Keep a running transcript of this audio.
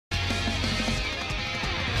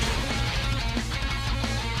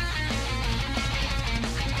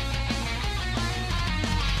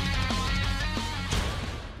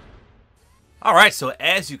Alright, so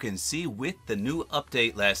as you can see with the new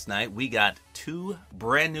update last night, we got 2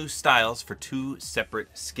 brand new styles for 2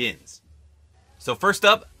 separate skins. So first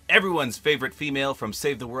up, everyone's favorite female from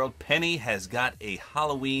Save the World, Penny, has got a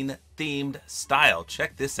Halloween themed style.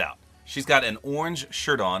 Check this out. She's got an orange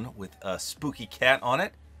shirt on with a spooky cat on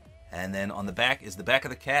it. And then on the back is the back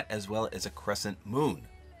of the cat as well as a crescent moon.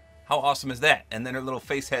 How awesome is that? And then her little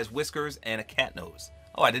face has whiskers and a cat nose.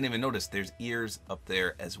 Oh, I didn't even notice there's ears up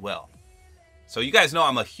there as well. So you guys know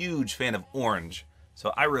I'm a huge fan of orange,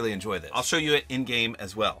 so I really enjoy this. I'll show you it in-game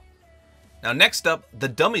as well. Now next up, the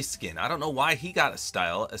dummy skin. I don't know why he got a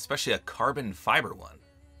style, especially a carbon fiber one.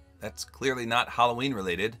 That's clearly not Halloween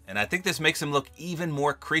related, and I think this makes him look even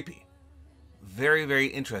more creepy. Very, very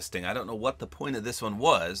interesting. I don't know what the point of this one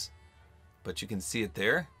was, but you can see it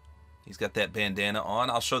there. He's got that bandana on.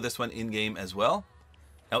 I'll show this one in-game as well.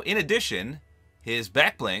 Now in addition, his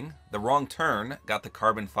back bling, the wrong turn, got the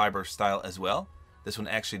carbon fiber style as well. This one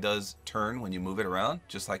actually does turn when you move it around,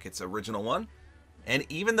 just like its original one. And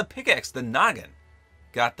even the pickaxe, the noggin,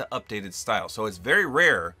 got the updated style. So it's very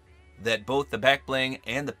rare that both the back bling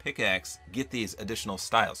and the pickaxe get these additional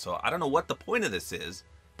styles. So I don't know what the point of this is,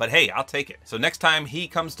 but hey, I'll take it. So next time he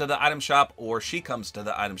comes to the item shop or she comes to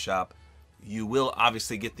the item shop, you will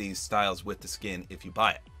obviously get these styles with the skin if you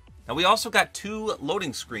buy it. Now we also got 2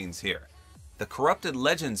 loading screens here. The Corrupted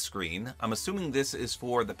Legends screen, I'm assuming this is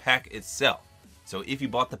for the pack itself. So if you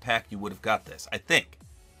bought the pack, you would have got this, I think.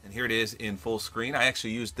 And here it is in full screen. I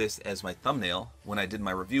actually used this as my thumbnail when I did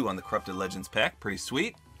my review on the Corrupted Legends pack. Pretty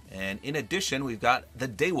sweet. And in addition, we've got the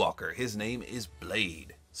Daywalker. His name is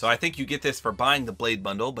Blade. So I think you get this for buying the Blade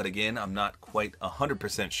bundle, but again, I'm not quite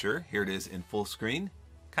 100% sure. Here it is in full screen.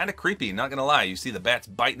 Kind of creepy, not gonna lie. You see the bats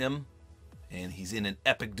biting him, and he's in an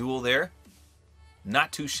epic duel there.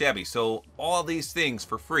 Not too shabby. So all these things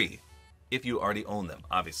for free if you already own them,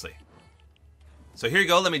 obviously. So here you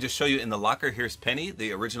go. Let me just show you in the locker. Here's Penny,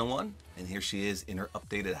 the original one. And here she is in her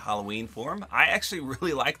updated Halloween form. I actually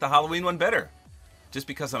really like the Halloween one better, just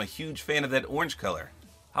because I'm a huge fan of that orange color.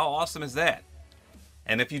 How awesome is that?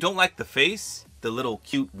 And if you don't like the face, the little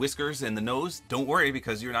cute whiskers and the nose, don't worry,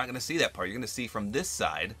 because you're not going to see that part. You're going to see from this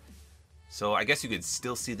side. So I guess you could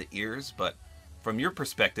still see the ears, but from your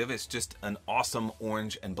perspective, it's just an awesome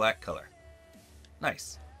orange and black color.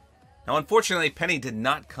 Nice. Now, unfortunately, Penny did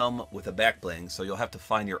not come with a back bling, so you'll have to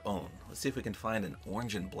find your own. Let's see if we can find an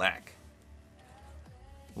orange and black.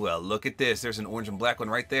 Well, look at this. There's an orange and black one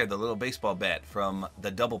right there, the little baseball bat from the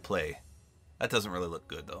double play. That doesn't really look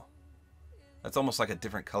good, though. That's almost like a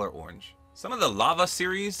different color orange. Some of the Lava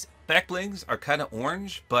series back blings are kind of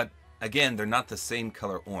orange, but again, they're not the same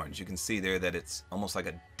color orange. You can see there that it's almost like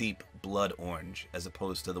a deep blood orange as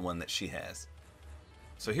opposed to the one that she has.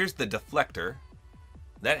 So here's the deflector.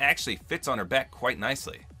 That actually fits on her back quite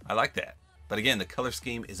nicely. I like that. But again, the color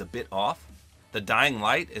scheme is a bit off. The dying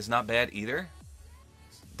light is not bad either.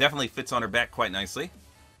 Definitely fits on her back quite nicely.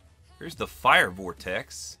 Here's the fire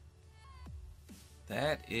vortex.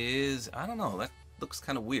 That is, I don't know, that looks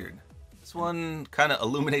kind of weird. This one kind of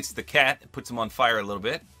illuminates the cat and puts him on fire a little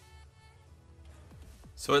bit.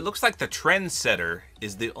 So it looks like the trendsetter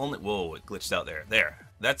is the only... Whoa, it glitched out there. There.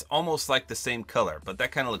 That's almost like the same color, but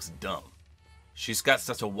that kind of looks dumb. She's got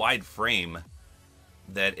such a wide frame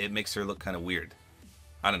that it makes her look kind of weird.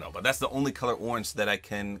 I don't know, but that's the only color orange that I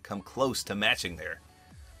can come close to matching there.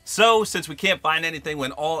 So, since we can't find anything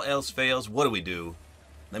when all else fails, what do?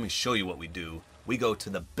 Let me show you what we do. We go to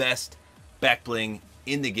the best back bling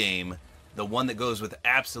in the game. The one that goes with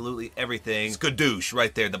absolutely everything. Skadoosh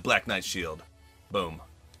right there, the Black Knight shield. Boom.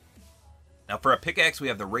 Now for a pickaxe, we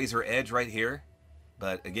have the Razor Edge right here.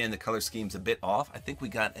 But again, the color scheme's a bit off. I think we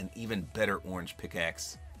got an even better orange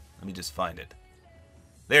pickaxe. Let me just find it.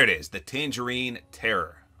 There it is, the Tangerine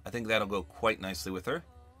Terror. I think that'll go quite nicely with her.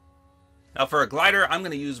 Now for a glider, I'm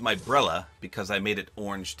going to use my Brella because I made it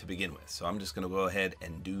orange to begin with. So I'm just going to go ahead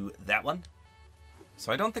and do that one.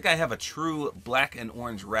 So I don't think I have a true black and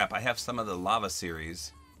orange wrap. I have some of the Lava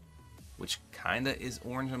series, which kind of is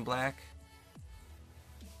orange and black.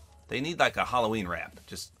 They need like a Halloween wrap,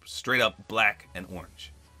 just straight up black and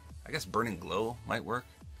orange. I guess Burning Glow might work.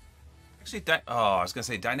 Actually, I was going to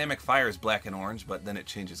say Dynamic Fire is black and orange, but then it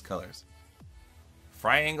changes colors.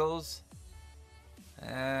 Triangles.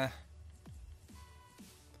 I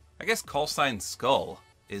guess Call Sign Skull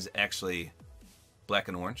is actually black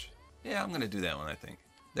and orange. Yeah, I'm going to do that one, I think.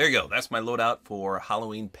 There you go. That's my loadout for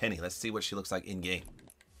Halloween Penny. Let's see what she looks like in-game.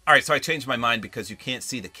 Alright, so I changed my mind because you can't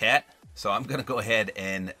see the cat. So I'm going to go ahead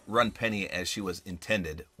and run Penny as she was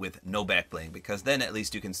intended with no back bling, because then at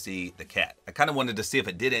least you can see the cat. I kind of wanted to see if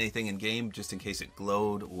it did anything in-game, just in case it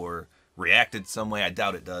glowed or reacted some way. I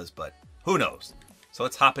doubt it does, but Who knows? So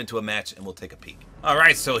let's hop into a match and we'll take a peek. All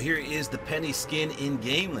right, so here is the Penny skin in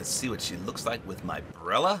game. Let's see what she looks like with my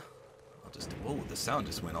Brella. Whoa, the sound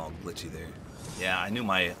just went all glitchy there. Yeah, I knew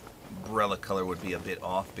my Brella color would be a bit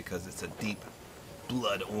off because it's a deep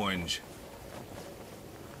blood orange.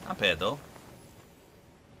 Not bad though.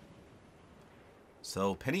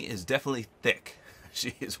 So Penny is definitely thick.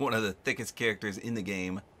 She is one of the thickest characters in the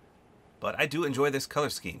game. But I do enjoy this color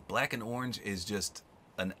scheme. Black and orange is just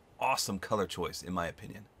an awesome color choice in my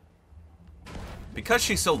opinion. Because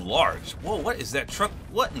she's so large. Whoa, what is that truck?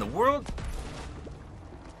 What in the world?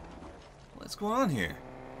 What's going on here?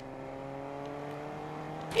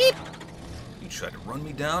 Beep. You tried to run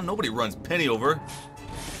me down? Nobody runs Penny over.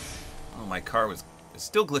 Oh, my car was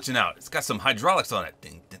still glitching out. It's got some hydraulics on it.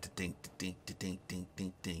 Ding, ding, ding, ding, ding, ding,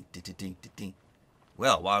 ding, ding, ding, ding, ding.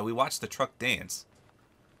 Well, while we watch the truck dance.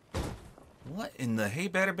 What in the hey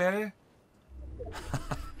batter?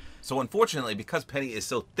 So unfortunately, because Penny is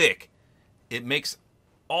so thick, it makes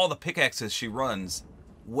all the pickaxes she runs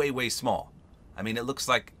way small. I mean, it looks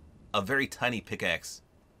like a very tiny pickaxe.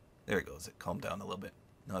 There it goes. It calmed down a little bit.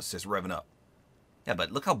 No, it's just revving up. Yeah,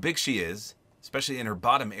 but look how big she is, especially in her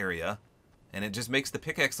bottom area, and it just makes the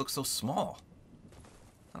pickaxe look so small.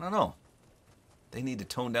 I don't know. They need to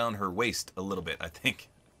tone down her waist a little bit, I think.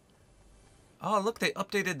 Oh, look, they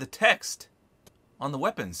updated the text on the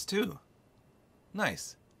weapons, too.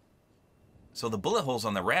 Nice. So the bullet holes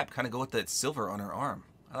on the wrap kind of go with that silver on her arm.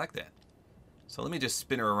 I like that. So let me just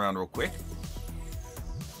spin her around real quick.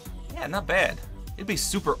 Yeah, not bad. It'd be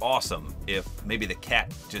super awesome if maybe the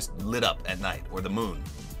cat just lit up at night, or the moon.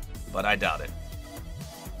 But I doubt it.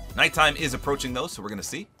 Nighttime is approaching though, so we're gonna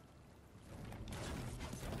see.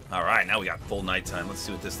 Alright, now we got full nighttime. Let's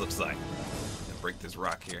see what this looks like. I'm gonna break this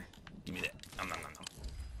rock here. Give me that. Nom, nom, nom, nom.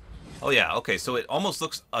 Oh yeah, okay, so it almost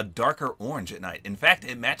looks a darker orange at night. In fact,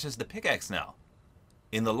 it matches the pickaxe now.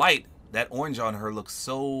 In the light, that orange on her looks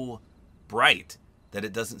so bright that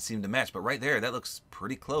it doesn't seem to match. But right there, that looks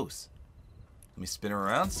pretty close. Let me spin her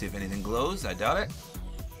around, see if anything glows. I doubt it.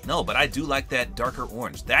 No, but I do like that darker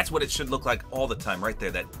orange. That's what it should look like all the time, right there.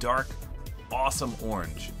 That dark, awesome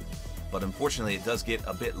orange. But unfortunately, it does get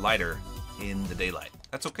a bit lighter in the daylight.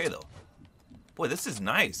 That's okay, though. Boy, this is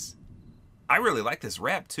nice. I really like this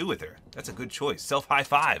wrap, too, with her. That's a good choice. Self-high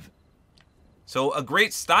five. So, a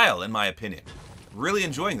great style, in my opinion. Really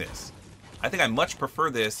enjoying this. I think I much prefer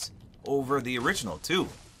this over the original, too.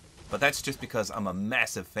 But that's just because I'm a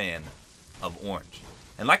massive fan of orange.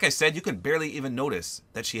 And like I said, you can barely even notice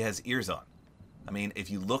that she has ears on. I mean, if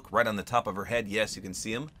you look right on the top of her head, yes, you can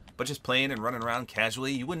see them. But just playing and running around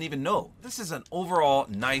casually, you wouldn't even know. This is an overall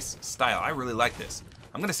nice style. I really like this.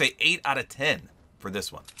 I'm going to say 8 out of 10 for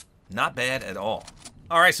this one. Not bad at all.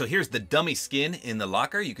 Alright, so here's the dummy skin in the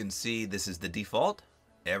locker. You can see this is the default.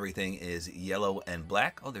 Everything is yellow and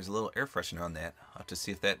black. Oh, there's a little air freshener on that. I'll have to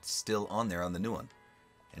see if that's still on there on the new one.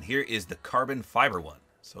 And here is the carbon fiber one.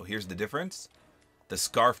 So here's the difference. The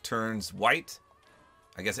scarf turns white.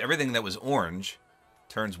 I guess everything that was orange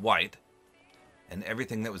turns white. And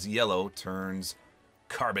everything that was yellow turns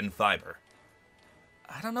carbon fiber.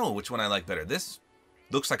 I don't know which one I like better. This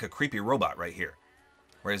looks like a creepy robot right here.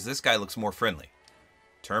 Whereas this guy looks more friendly.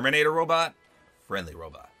 Terminator robot, friendly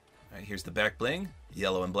robot. All right, here's the back bling,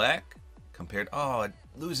 yellow and black. Compared, oh, it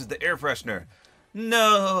loses the air freshener.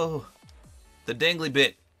 No! The dangly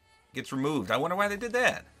bit gets removed. I wonder why they did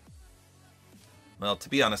that. Well, to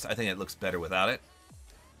be honest, I think it looks better without it.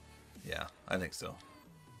 Yeah, I think so.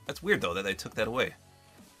 That's weird, though, that they took that away.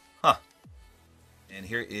 Huh. And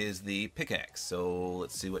here is the pickaxe. So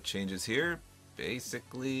let's see what changes here.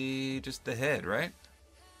 Basically, just the head, right?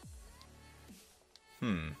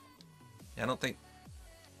 Yeah, I don't think...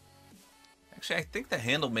 Actually, I think the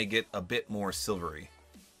handle may get a bit more silvery.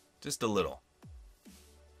 Just a little.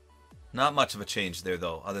 Not much of a change there,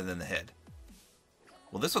 though, other than the head.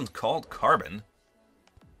 Well, this one's called Carbon.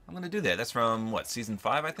 I'm going to do that. That's from, what, Season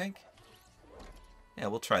 5, I think? Yeah,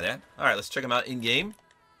 we'll try that. Alright, let's check them out in-game.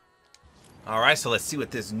 Alright, so let's see what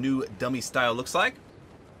this new dummy style looks like.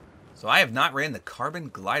 So I have not ran the Carbon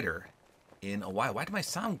Glider in a while. Why did my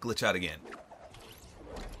sound glitch out again?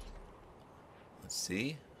 Let's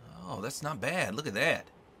see. Oh, that's not bad. Look at that.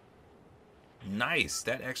 Nice.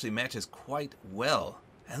 That actually matches quite well.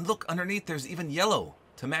 And look, underneath there's even yellow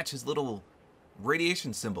to match his little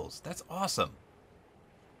radiation symbols. That's awesome.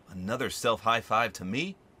 Another self-high five to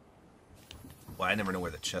me. Well, I never know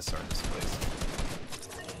where the chests are in this place.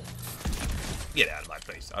 Get out of my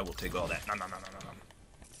face. I will take all that. Nom, nom, nom, nom, nom.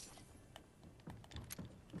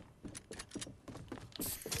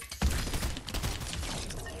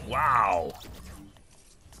 Wow.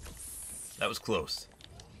 That was close.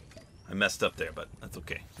 I messed up there, but that's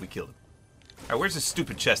okay. We killed him. Alright, where's this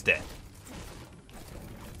stupid chest at?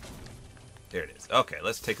 There it is. Okay,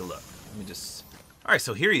 let's take a look. Let me just... Alright,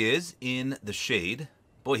 so here he is in the shade.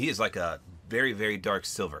 Boy, he is like a very, very dark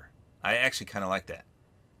silver. I actually kind of like that.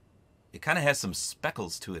 It kind of has some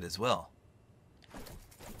speckles to it as well.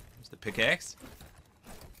 There's the pickaxe.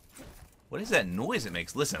 What is that noise it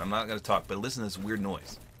makes? Listen, I'm not going to talk, but listen to this weird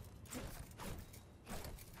noise.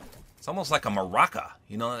 It's almost like a maraca.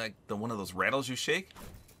 You know, like one of those rattles you shake?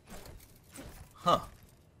 Huh.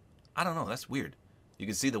 I don't know. That's weird. You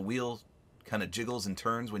can see the wheel kind of jiggles and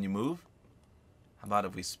turns when you move. How about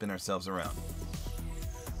if we spin ourselves around?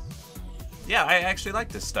 Yeah, I actually like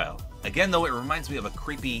this style. Again, though, it reminds me of a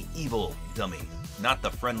creepy, evil dummy. Not the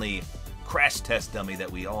friendly crash test dummy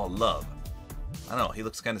that we all love. I don't know. He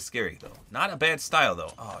looks kind of scary, though. Not a bad style,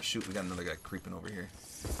 though. Oh, shoot. We got another guy creeping over here.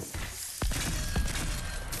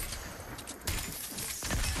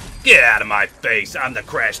 Get out of my face! I'm the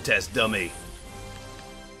crash test dummy!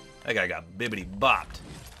 That guy got bibbity bopped.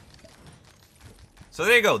 So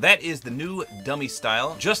there you go. That is the new dummy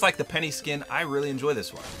style. Just like the penny skin, I really enjoy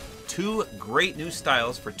this one. 2 great new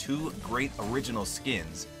styles for 2 great original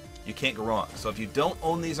skins. You can't go wrong. So if you don't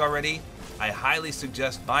own these already, I highly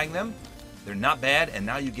suggest buying them. They're not bad, and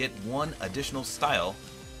now you get 1 additional style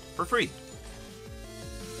for free.